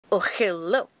Oh,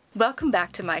 hello! Welcome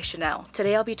back to my channel.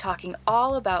 Today I'll be talking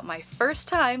all about my first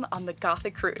time on the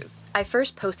Gothic Cruise. I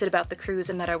first posted about the cruise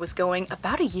and that I was going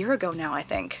about a year ago now, I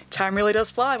think. Time really does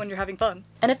fly when you're having fun.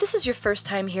 And if this is your first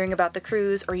time hearing about the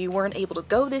cruise or you weren't able to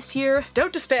go this year,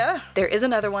 don't despair! There is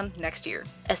another one next year.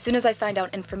 As soon as I find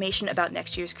out information about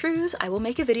next year's cruise, I will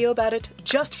make a video about it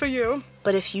just for you.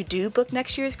 But if you do book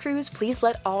next year's cruise, please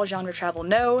let all genre travel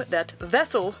know that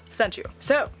Vessel sent you.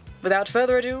 So, without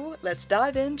further ado, let's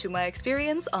dive into my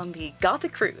experience on the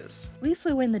Gothic Cruise. We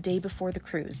flew in the day before the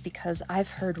cruise because I've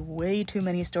heard way too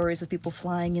many stories of people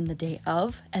flying in the day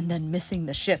of and then missing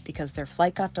the ship because their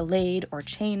flight got delayed or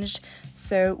changed.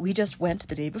 So we just went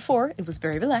the day before. It was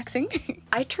very relaxing.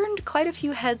 I turned quite a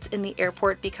few heads in the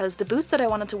airport because the boots that I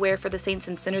wanted to wear for the Saints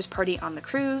and Sinners party on the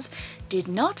cruise did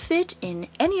not fit in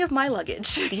any of my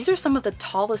luggage. These are some of the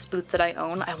tallest boots that I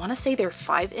own. I want to say they're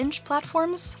 5-inch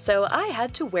platforms, so I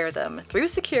had to wear them through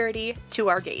security to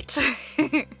our gate.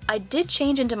 I did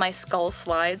change into my skull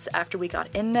slides after we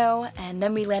got in though, and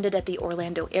then we landed at the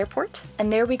Orlando airport,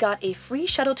 and there we got a free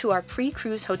shuttle to our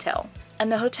pre-cruise hotel.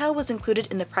 And the hotel was included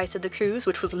in the price of the cruise,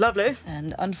 which was lovely.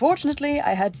 And unfortunately,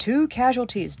 I had 2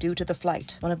 casualties due to the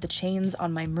flight. One of the chains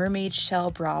on my mermaid shell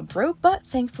bra broke, but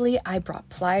thankfully I brought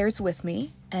pliers with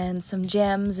me, and some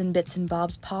gems and bits and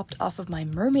bobs popped off of my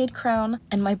mermaid crown,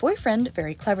 and my boyfriend,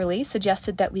 very cleverly,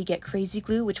 suggested that we get crazy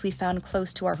glue, which we found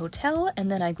close to our hotel,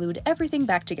 and then I glued everything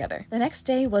back together. The next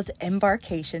day was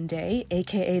embarkation day,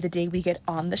 aka the day we get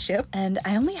on the ship, and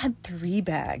I only had 3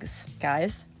 bags.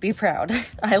 Guys, be proud.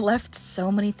 I left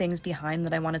so many things behind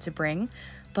that I wanted to bring,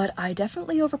 but I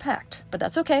definitely overpacked, but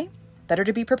that's okay. Better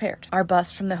to be prepared. Our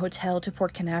bus from the hotel to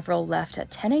Port Canaveral left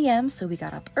at 10 a.m. so we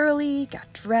got up early,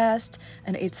 got dressed,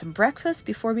 and ate some breakfast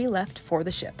before we left for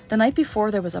the ship. The night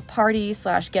before there was a party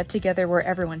 / get together where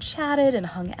everyone chatted and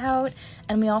hung out,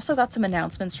 and we also got some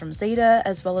announcements from Zeta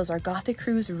as well as our Gothic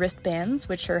Cruise wristbands,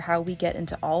 which are how we get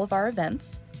into all of our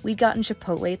events. We'd gotten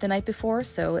Chipotle the night before,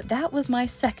 so that was my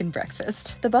second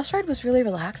breakfast. The bus ride was really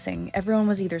relaxing. Everyone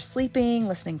was either sleeping,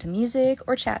 listening to music,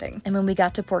 or chatting. And when we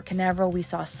got to Port Canaveral, we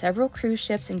saw several cruise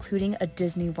ships, including a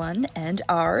Disney one and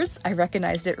ours. I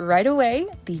recognized it right away,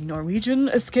 the Norwegian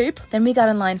Escape. Then we got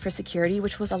in line for security,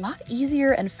 which was a lot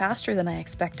easier and faster than I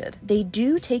expected. They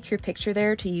do take your picture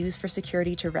there to use for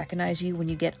security to recognize you when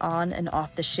you get on and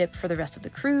off the ship for the rest of the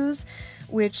cruise,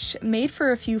 which made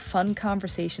for a few fun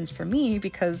conversations for me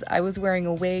because I was wearing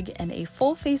a wig and a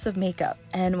full face of makeup.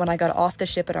 And when I got off the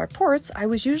ship at our ports, I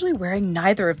was usually wearing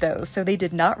neither of those, so they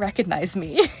did not recognize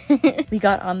me. We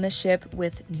got on the ship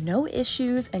with no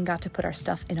issues and got to put our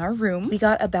stuff in our room. We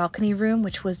got a balcony room,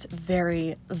 which was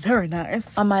very, very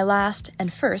nice. On my last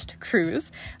and first cruise,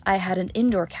 I had an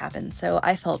indoor cabin, so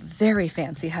I felt very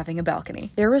fancy having a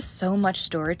balcony. There was so much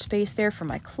storage space there for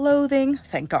my clothing,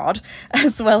 thank God,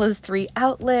 as well as 3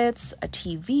 outlets, a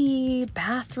TV,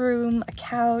 bathroom, a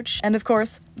couch, and of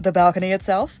course, the balcony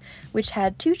itself, which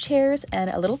had 2 chairs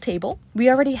and a little table. We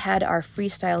already had our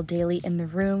Freestyle Daily in the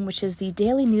room, which is the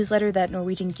daily newsletter that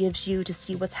Norwegian gives you to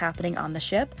see what's happening on the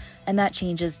ship, and that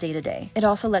changes day to day. It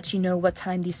also lets you know what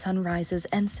time the sun rises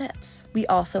and sets. We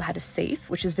also had a safe,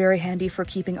 which is very handy for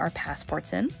keeping our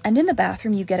passports in. And in the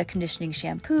bathroom, you get a conditioning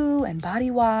shampoo and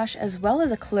body wash, as well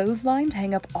as a clothesline to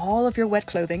hang up all of your wet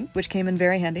clothing, which came in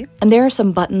very handy. And there are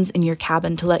some buttons in your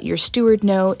cabin to let your steward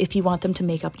know if you want them to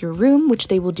make up your room, which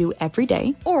they will do every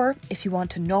day, or if you want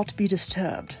to not be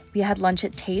disturbed. We had lunch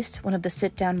at Taste, one of the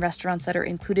sit-down restaurants that are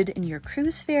included in your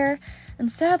cruise fare, and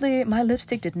sadly, my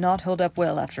lipstick did not hold up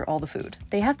well after all the food.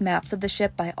 They have maps of the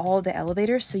ship by all of the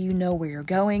elevators so you know where you're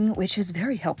going, which is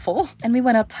very helpful. And we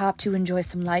went up top to enjoy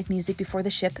some live music before the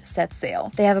ship set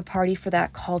sail. They have a party for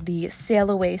that called the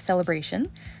Sail Away Celebration,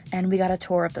 and we got a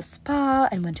tour of the spa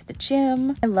and went to the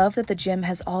gym. I love that the gym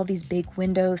has all these big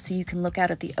windows so you can look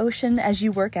out at the ocean as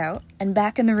you work out. And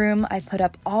back in the room, I put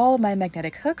up all my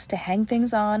magnetic hooks to hang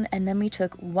things on, and then we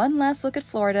took one last look at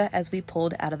Florida as we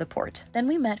pulled out of the port. Then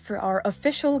we met for our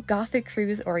official Gothic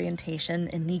Cruise orientation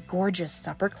in the gorgeous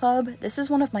Supper Club. This is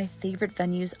one of my favorite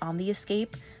venues on the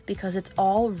Escape because it's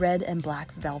all red and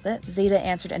black velvet. Zeta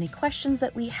answered any questions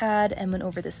that we had and went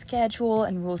over the schedule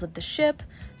and rules of the ship.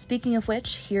 Speaking of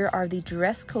which, here are the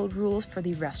dress code rules for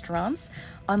the restaurants.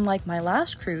 Unlike my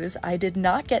last cruise, I did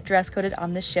not get dress coded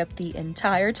on the ship the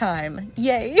entire time.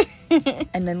 Yay!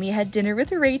 And then we had dinner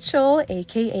with Rachel,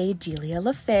 aka Delia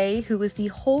LaFay, who was the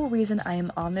whole reason I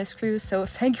am on this cruise, so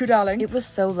thank you, darling. It was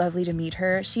so lovely to meet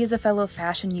her. She is a fellow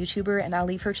fashion YouTuber, and I'll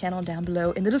leave her channel down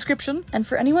below in the description. And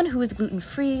for anyone who is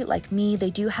gluten-free Luckily, like me, they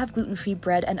do have gluten-free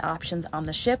bread and options on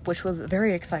the ship, which was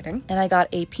very exciting. And I got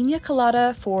a pina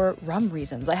colada for rum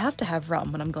reasons. I have to have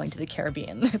rum when I'm going to the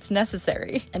Caribbean. It's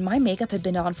necessary. And my makeup had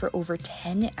been on for over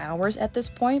 10 hours at this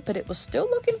point, but it was still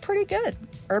looking pretty good.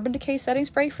 Urban Decay setting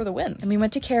spray for the win. And we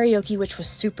went to karaoke, which was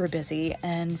super busy,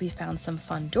 and we found some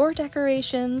fun door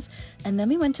decorations. And then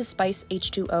we went to Spice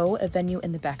H2O, a venue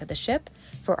in the back of the ship,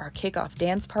 for our kickoff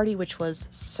dance party, which was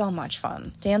so much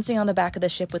fun. Dancing on the back of the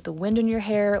ship with the wind in your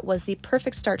hair was the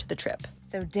perfect start to the trip.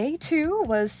 So day 2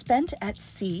 was spent at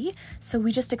sea, so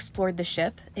we just explored the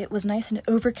ship. It was nice and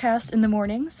overcast in the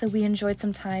morning, so we enjoyed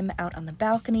some time out on the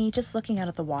balcony, just looking out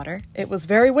at the water. It was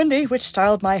very windy, which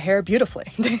styled my hair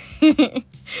beautifully.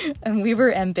 And we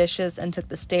were ambitious and took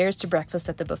the stairs to breakfast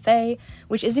at the buffet,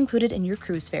 which is included in your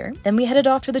cruise fare. Then we headed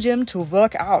off to the gym to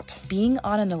work out. Being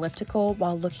on an elliptical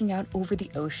while looking out over the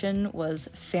ocean was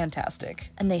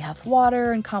fantastic. And they have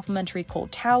water and complimentary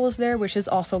cold towels there, which is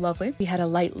also lovely. We had a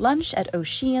light lunch at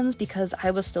Oceans because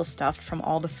I was still stuffed from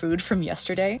all the food from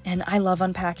yesterday, and I love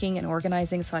unpacking and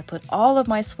organizing, so I put all of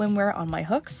my swimwear on my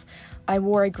hooks. I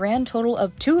wore a grand total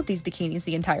of 2 of these bikinis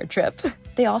the entire trip.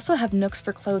 They also have nooks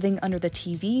for clothing under the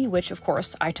TV, which of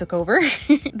course I took over.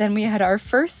 Then we had our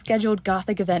first scheduled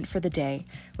Gothic event for the day,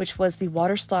 which was the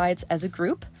water slides as a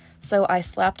group. So I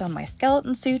slapped on my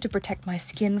skeleton suit to protect my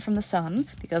skin from the sun,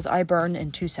 because I burn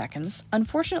in 2 seconds.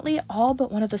 Unfortunately, all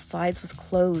but one of the slides was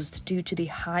closed due to the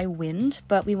high wind,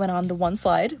 but we went on the one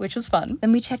slide, which was fun.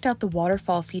 Then we checked out the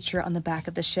waterfall feature on the back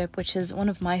of the ship, which is one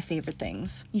of my favorite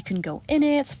things. You can go in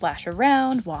it, splash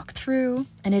around, walk through,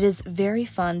 and it is very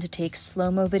fun to take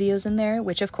slow-mo videos in there,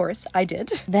 which of course I did.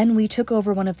 Then we took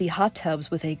over one of the hot tubs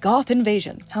with a goth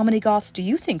invasion. How many goths do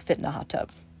you think fit in a hot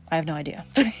tub? I have no idea.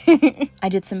 I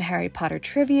did some Harry Potter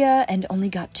trivia and only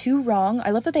got 2 wrong.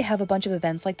 I love that they have a bunch of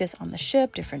events like this on the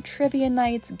ship, different trivia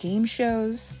nights, game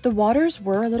shows. The waters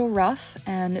were a little rough,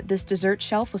 and this dessert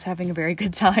shelf was having a very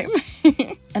good time.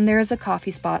 And there is a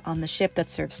coffee spot on the ship that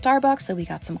serves Starbucks, so we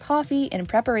got some coffee in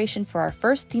preparation for our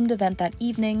first themed event that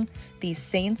evening, the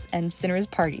Saints and Sinners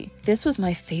Party. This was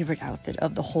my favorite outfit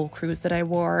of the whole cruise that I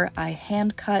wore. I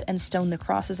hand cut and stoned the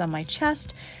crosses on my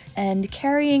chest, and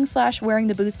carrying/wearing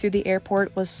the boots through the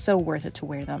airport was so worth it to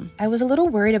wear them. I was a little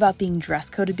worried about being dress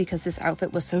coded because this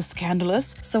outfit was so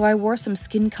scandalous, so I wore some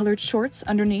skin-colored shorts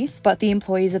underneath, but the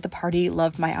employees at the party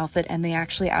loved my outfit and they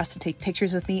actually asked to take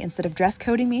pictures with me instead of dress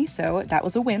coding me, so that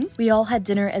was a win. We all had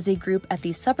dinner as a group at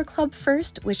the supper club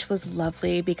first, which was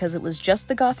lovely because it was just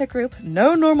the Gothic group,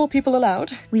 no normal people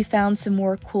allowed. We found some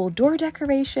more cool door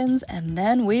decorations and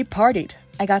then we partied.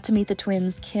 I got to meet the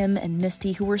twins, Kim and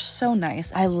Misty, who were so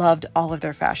nice. I loved all of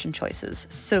their fashion choices.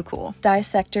 So cool.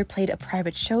 Dissector played a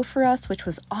private show for us, which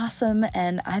was awesome,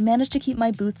 and I managed to keep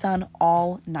my boots on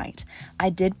all night.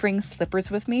 I did bring slippers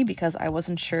with me because I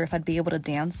wasn't sure if I'd be able to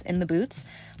dance in the boots,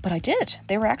 but I did.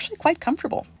 They were actually quite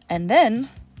comfortable. And then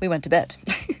we went to bed.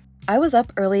 I was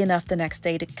up early enough the next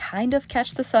day to kind of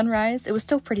catch the sunrise. It was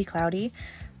still pretty cloudy,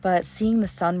 but seeing the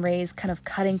sun rays kind of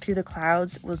cutting through the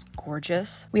clouds was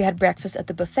gorgeous. We had breakfast at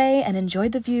the buffet and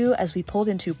enjoyed the view as we pulled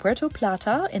into Puerto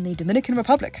Plata in the Dominican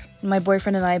Republic. My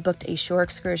boyfriend and I booked a shore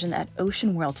excursion at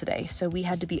Ocean World today, so we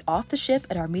had to be off the ship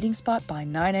at our meeting spot by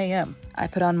 9 a.m. I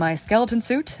put on my skeleton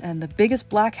suit and the biggest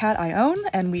black hat I own,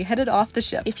 and we headed off the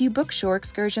ship. If you book shore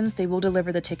excursions, they will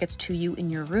deliver the tickets to you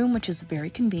in your room, which is very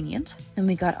convenient. Then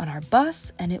we got on our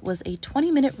bus, and it was a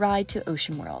 20-minute ride to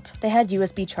Ocean World. They had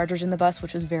USB chargers in the bus,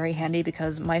 which was very handy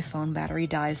because my phone battery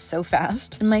dies so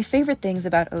fast. And my favorite things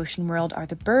about Ocean World are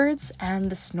the birds and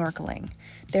the snorkeling.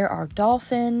 There are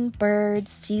dolphin, bird,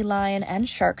 sea lion, and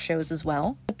shark shows as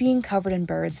well. But being covered in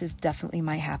birds is definitely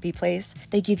my happy place.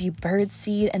 They give you bird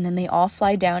seed and then they all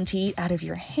fly down to eat out of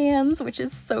your hands, which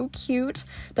is so cute.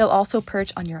 They'll also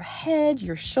perch on your head,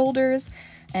 your shoulders.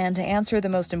 And to answer the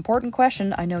most important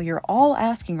question I know you're all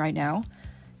asking right now,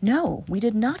 no, we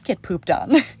did not get pooped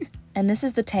on. And this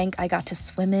is the tank I got to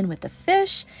swim in with the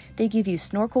fish. They give you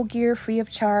snorkel gear free of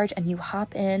charge and you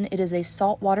hop in. It is a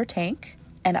saltwater tank.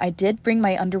 And I did bring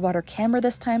my underwater camera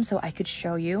this time so I could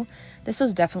show you. This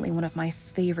was definitely one of my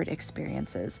favorite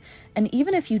experiences. And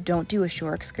even if you don't do a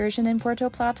shore excursion in Puerto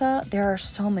Plata, there are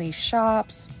so many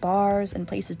shops, bars, and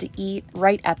places to eat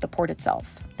right at the port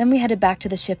itself. Then we headed back to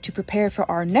the ship to prepare for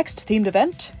our next themed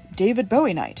event, David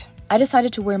Bowie Night. I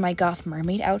decided to wear my goth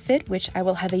mermaid outfit, which I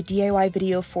will have a DIY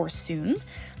video for soon.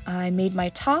 I made my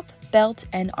top, belt,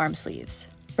 and arm sleeves.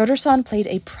 Roderson played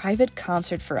a private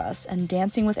concert for us, and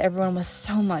dancing with everyone was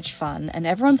so much fun, and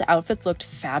everyone's outfits looked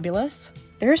fabulous.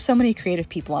 There are so many creative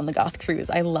people on the Goth Cruise.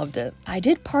 I loved it. I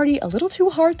did party a little too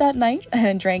hard that night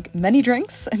and drank many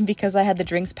drinks because I had the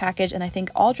drinks package, and I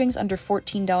think all drinks under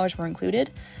 $14 were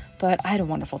included. but I had a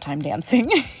wonderful time dancing.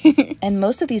 And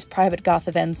most of these private goth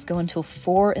events go until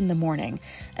 4 in the morning,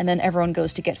 and then everyone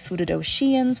goes to get food at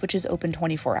O'Shea's, which is open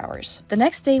 24 hours. The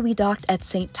next day we docked at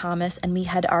St. Thomas and we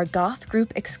had our goth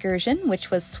group excursion,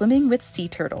 which was swimming with sea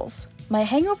turtles. My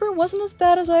hangover wasn't as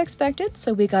bad as I expected,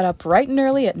 so we got up bright and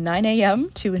early at 9 a.m.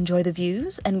 to enjoy the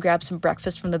views and grab some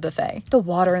breakfast from the buffet. The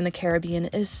water in the Caribbean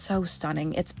is so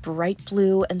stunning. It's bright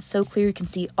blue and so clear you can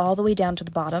see all the way down to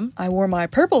the bottom. I wore my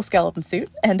purple skeleton suit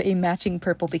and a matching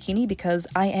purple bikini because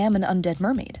I am an undead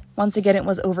mermaid. Once again, it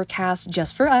was overcast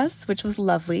just for us, which was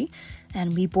lovely.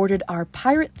 And we boarded our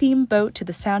pirate-themed boat to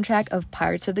the soundtrack of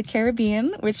Pirates of the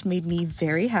Caribbean, which made me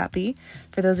very happy.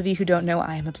 For those of you who don't know,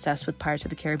 I am obsessed with Pirates of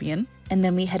the Caribbean. And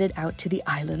then we headed out to the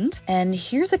island. And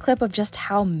here's a clip of just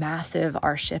how massive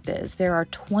our ship is. There are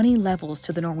 20 levels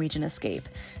to the Norwegian escape,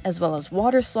 as well as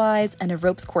water slides and a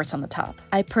ropes course on the top.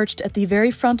 I perched at the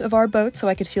very front of our boat so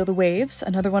I could feel the waves,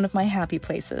 another one of my happy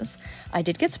places. I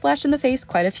did get splashed in the face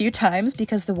quite a few times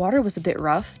because the water was a bit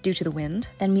rough due to the wind.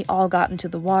 Then we all got into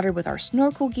the water with our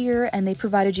snorkel gear, and they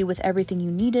provided you with everything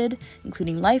you needed,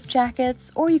 including life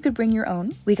jackets, or you could bring your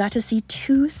own. We got to see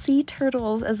 2 sea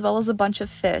turtles as well as a bunch of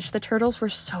fish. The turtles were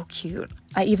so cute.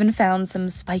 I even found some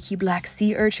spiky black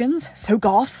sea urchins, so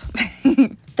goth.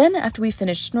 Then after we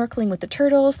finished snorkeling with the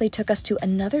turtles, they took us to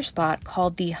another spot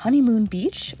called the Honeymoon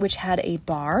Beach, which had a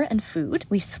bar and food.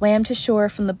 We swam to shore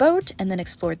from the boat and then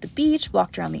explored the beach,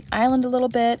 walked around the island a little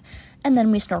bit, and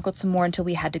then we snorkeled some more until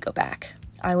we had to go back.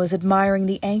 I was admiring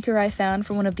the anchor I found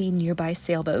from one of the nearby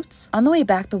sailboats. On the way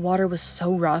back, the water was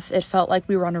so rough, it felt like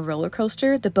we were on a roller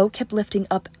coaster. The boat kept lifting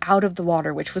up out of the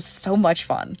water, which was so much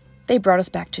fun. They brought us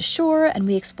back to shore, and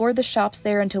we explored the shops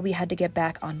there until we had to get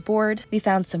back on board. We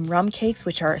found some rum cakes,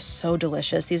 which are so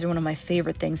delicious. These are one of my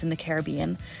favorite things in the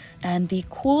Caribbean. And the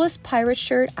coolest pirate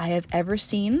shirt I have ever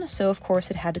seen, so of course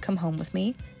it had to come home with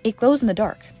me. It glows in the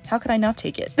dark. How could I not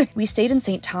take it? We stayed in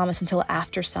St. Thomas until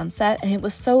after sunset, and it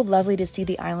was so lovely to see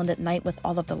the island at night with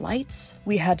all of the lights.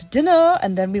 We had dinner,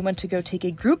 and then we went to go take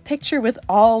a group picture with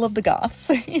all of the goths.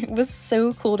 It was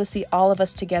so cool to see all of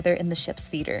us together in the ship's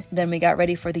theater. Then we got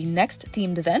ready for the next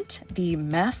themed event, the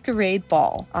Masquerade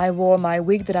Ball. I wore my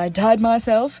wig that I dyed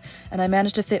myself, and I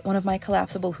managed to fit one of my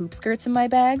collapsible hoop skirts in my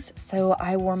bags, so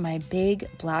I wore my big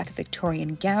black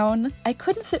Victorian gown. I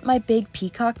couldn't fit my big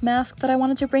peacock mask that I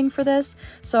wanted to bring for this,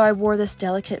 so I wore this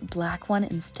delicate black one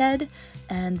instead,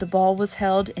 and the ball was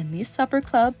held in the supper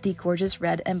club, the gorgeous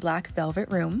red and black velvet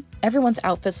room. Everyone's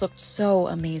outfits looked so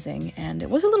amazing, and it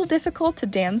was a little difficult to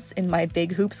dance in my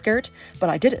big hoop skirt, but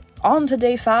I did it. On to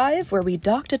day 5, where we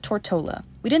docked at Tortola.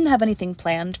 We didn't have anything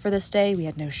planned for this day, we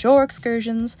had no shore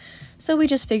excursions, so we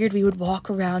just figured we would walk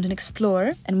around and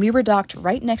explore, and we were docked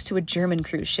right next to a German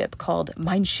cruise ship called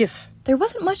Mein Schiff. There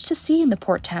wasn't much to see in the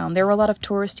port town. There were a lot of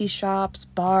touristy shops,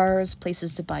 bars,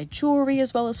 places to buy jewelry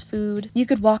as well as food. You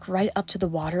could walk right up to the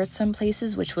water at some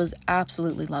places, which was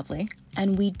absolutely lovely.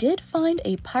 And we did find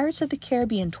a Pirates of the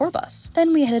Caribbean tour bus.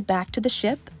 Then we headed back to the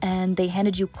ship, and they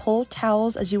handed you cold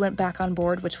towels as you went back on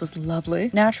board, which was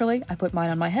lovely. Naturally, I put mine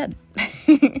on my head.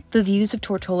 The views of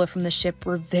Tortola from the ship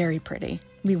were very pretty.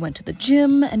 We went to the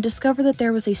gym and discovered that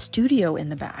there was a studio in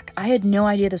the back. I had no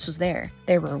idea this was there.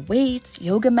 There were weights,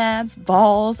 yoga mats,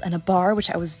 balls, and a bar,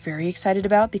 which I was very excited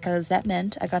about because that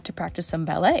meant I got to practice some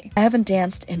ballet. I haven't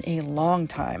danced in a long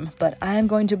time, but I am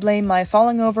going to blame my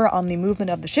falling over on the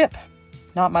movement of the ship,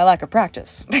 not my lack of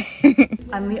practice.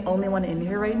 I'm the only one in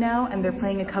here right now, and they're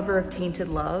playing a cover of Tainted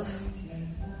Love.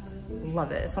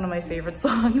 Love it. It's one of my favorite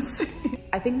songs.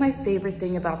 I think my favorite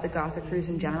thing about the Gothic Cruise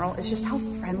in general is just how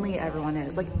friendly everyone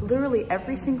is. Like literally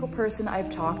every single person I've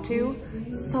talked to,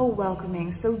 so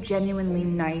welcoming, so genuinely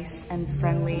nice and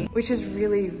friendly, which is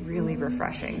really, really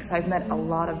refreshing. Because I've met a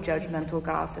lot of judgmental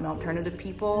goth and alternative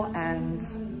people, and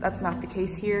that's not the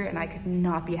case here, and I could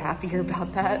not be happier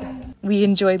about that. We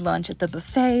enjoyed lunch at the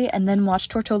buffet and then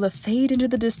watched Tortola fade into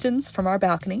the distance from our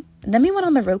balcony. And then we went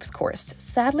on the ropes course.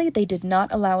 Sadly, they did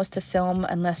not allow us to film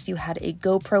unless you had a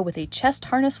GoPro with a chest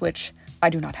harness, which I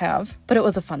do not have, but it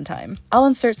was a fun time. I'll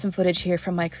insert some footage here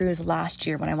from my cruise last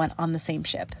year when I went on the same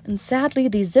ship. And sadly,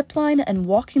 the zip line and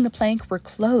walking the plank were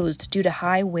closed due to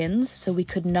high winds, so we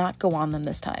could not go on them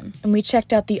this time. And we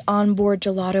checked out the onboard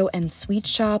gelato and sweet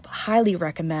shop, highly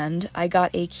recommend. I got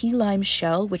a key lime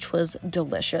shell, which was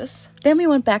delicious. Then we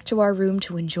went back to our room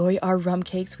to enjoy our rum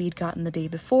cakes we'd gotten the day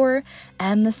before,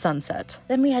 and the sunset.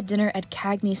 Then we had dinner at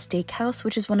Cagney Steakhouse,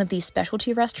 which is one of the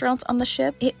specialty restaurants on the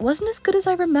ship. It wasn't as good as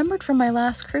I remembered from my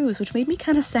last cruise, which made me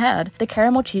kind of sad. The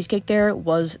caramel cheesecake there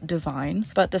was divine,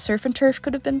 but the surf and turf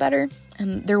could have been better.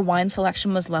 And their wine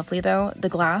selection was lovely though. The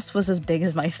glass was as big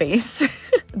as my face.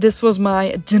 This was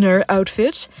my dinner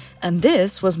outfit, and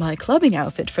this was my clubbing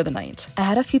outfit for the night. I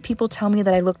had a few people tell me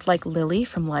that I looked like Lily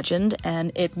from Legend,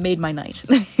 and it made my night.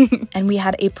 And we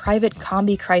had a private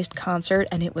Combi Christ concert,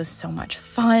 and it was so much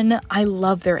fun. I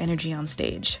love their energy on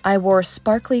stage. I wore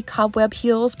sparkly cobweb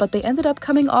heels, but they ended up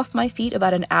coming off my feet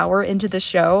about an hour into the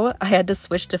show. I had to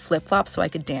switch to flip-flops so I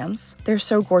could dance. They're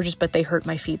so gorgeous, but they hurt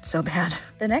my feet so bad.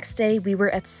 The next day, we were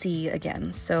at sea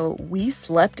again, so we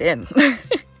slept in.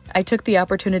 I took the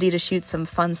opportunity to shoot some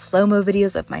fun slow-mo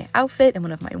videos of my outfit and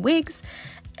one of my wigs,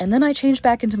 and then I changed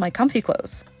back into my comfy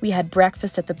clothes. We had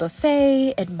breakfast at the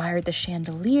buffet, admired the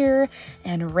chandelier,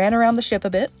 and ran around the ship a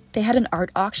bit. They had an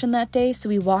art auction that day, so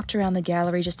we walked around the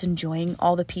gallery just enjoying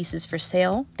all the pieces for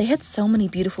sale. They had so many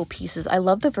beautiful pieces. I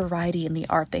love the variety in the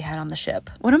art they had on the ship.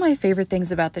 One of my favorite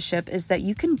things about the ship is that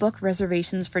you can book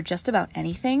reservations for just about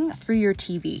anything through your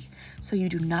TV, so you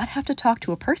do not have to talk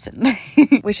to a person,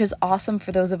 which is awesome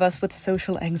for those of us with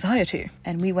social anxiety.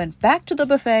 And we went back to the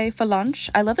buffet for lunch.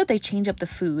 I love that they change up the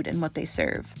food and what they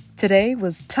serve. Today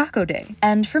was taco day.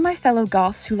 And for my fellow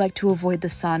goths who like to avoid the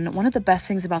sun, one of the best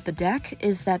things about the deck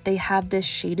is that they have this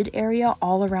shaded area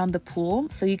all around the pool,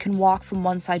 so you can walk from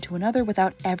one side to another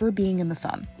without ever being in the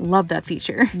sun. Love that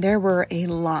feature. There were a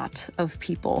lot of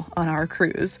people on our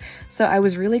cruise, so I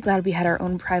was really glad we had our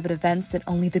own private events that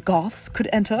only the goths could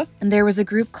enter. And there was a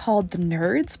group called the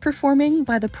Nerds performing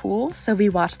by the pool, so we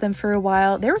watched them for a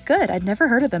while. They were good. I'd never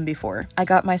heard of them before. I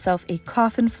got myself a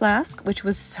coffin flask, which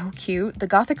was so cute. The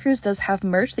Gothic Cruise does have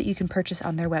merch that you can purchase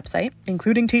on their website,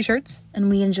 including t-shirts. And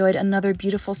we enjoyed another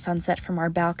beautiful sunset from our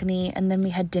balcony, and then we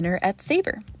had dinner at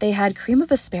Sabre. They had cream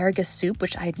of asparagus soup,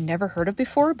 which I had never heard of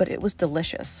before, but it was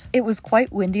delicious. It was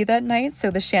quite windy that night,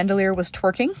 so the chandelier was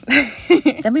twerking.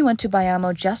 Then we went to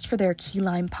Bayamo just for their key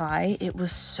lime pie. It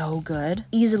was so good.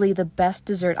 Easily the best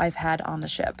dessert I've had on the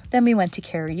ship. Then we went to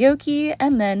karaoke,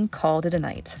 and then called it a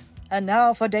night. And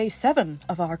now for day 7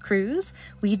 of our cruise.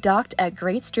 We docked at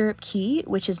Great Stirrup Cay,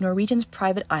 which is Norwegian's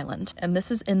private island, and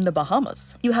this is in the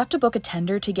Bahamas. You have to book a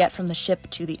tender to get from the ship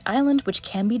to the island, which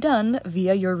can be done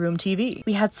via your room TV.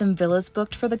 We had some villas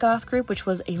booked for the goth group, which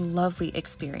was a lovely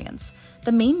experience.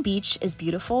 The main beach is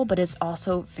beautiful, but it's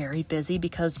also very busy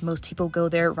because most people go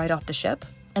there right off the ship.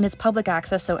 And it's public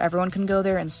access, so everyone can go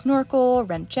there and snorkel,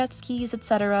 rent jet skis,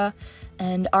 etc.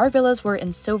 And our villas were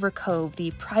in Silver Cove,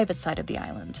 the private side of the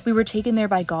island. We were taken there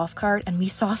by golf cart, and we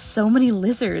saw so many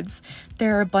lizards.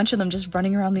 There are a bunch of them just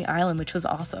running around the island, which was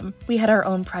awesome. We had our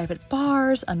own private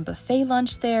bars, and buffet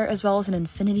lunch there, as well as an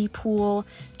infinity pool,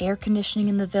 air conditioning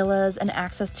in the villas, and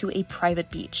access to a private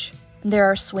beach. There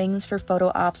are swings for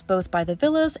photo ops both by the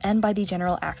villas and by the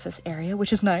general access area,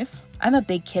 which is nice. I'm a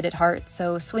big kid at heart,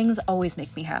 so swings always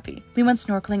make me happy. We went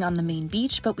snorkeling on the main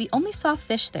beach, but we only saw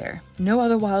fish there. No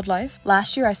other wildlife.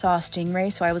 Last year I saw a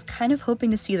stingray, so I was kind of hoping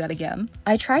to see that again.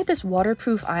 I tried this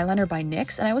waterproof eyeliner by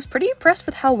NYX, and I was pretty impressed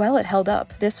with how well it held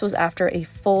up. This was after a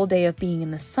full day of being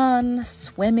in the sun,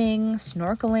 swimming,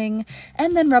 snorkeling,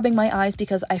 and then rubbing my eyes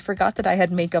because I forgot that I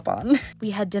had makeup on.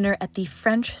 We had dinner at the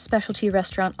French specialty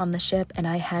restaurant on the ship, and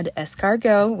I had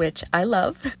escargot, which I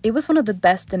love. It was one of the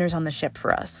best dinners on the ship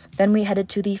for us. Then we headed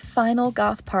to the final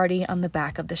goth party on the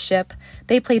back of the ship.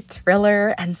 They played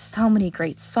Thriller and so many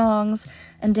great songs,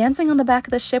 and dancing on the back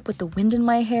of the ship with the wind in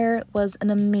my hair was an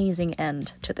amazing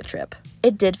end to the trip.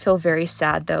 It did feel very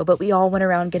sad though, but we all went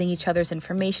around getting each other's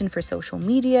information for social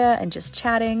media and just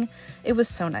chatting. It was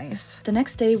so nice. The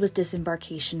next day was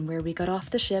disembarkation, where we got off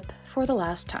the ship for the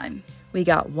last time. We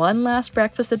got one last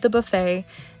breakfast at the buffet,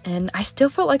 and I still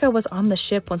felt like I was on the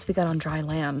ship once we got on dry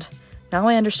land. Now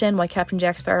I understand why Captain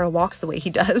Jack Sparrow walks the way he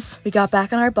does. We got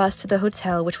back on our bus to the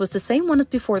hotel, which was the same one as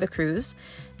before the cruise,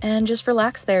 and just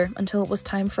relaxed there until it was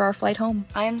time for our flight home.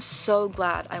 I am so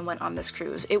glad I went on this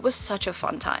cruise. It was such a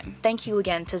fun time. Thank you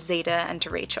again to Zeta and to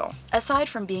Rachel. Aside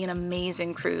from being an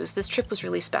amazing cruise, this trip was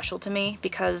really special to me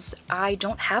because I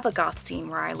don't have a goth scene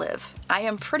where I live. I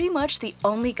am pretty much the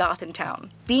only goth in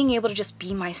town. Being able to just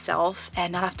be myself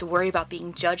and not have to worry about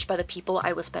being judged by the people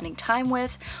I was spending time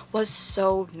with was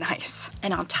so nice.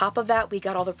 And on top of that, we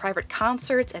got all the private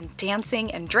concerts and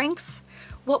dancing and drinks.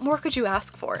 What more could you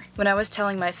ask for? When I was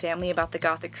telling my family about the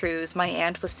Gothic Cruise, my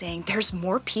aunt was saying, "There's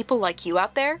more people like you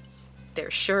out there?" There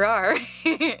sure are.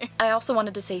 I also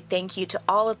wanted to say thank you to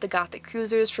all of the Gothic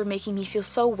cruisers for making me feel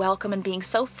so welcome and being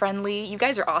so friendly. You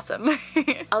guys are awesome.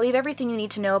 I'll leave everything you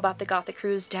need to know about the Gothic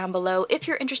Cruise down below if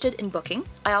you're interested in booking.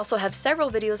 I also have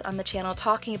several videos on the channel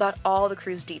talking about all the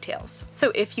cruise details.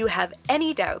 So if you have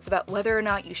any doubts about whether or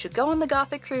not you should go on the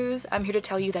Gothic Cruise, I'm here to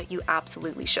tell you that you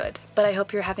absolutely should. But I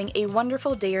hope you're having a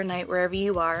wonderful day or night wherever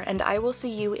you are, and I will see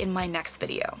you in my next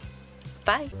video.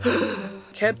 Bye.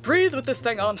 Can't breathe with this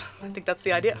thing on. I think that's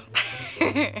the idea.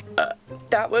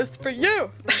 That was for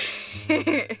you.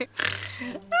 I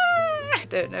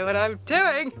don't know what I'm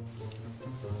doing.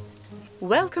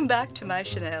 Welcome back to my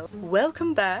Chanel.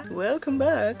 Welcome back. Welcome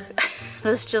back.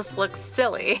 This just looks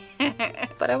silly.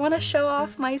 But I want to show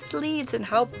off my sleeves and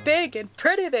how big and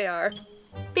pretty they are.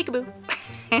 Peekaboo.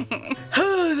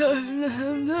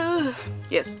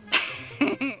 Yes,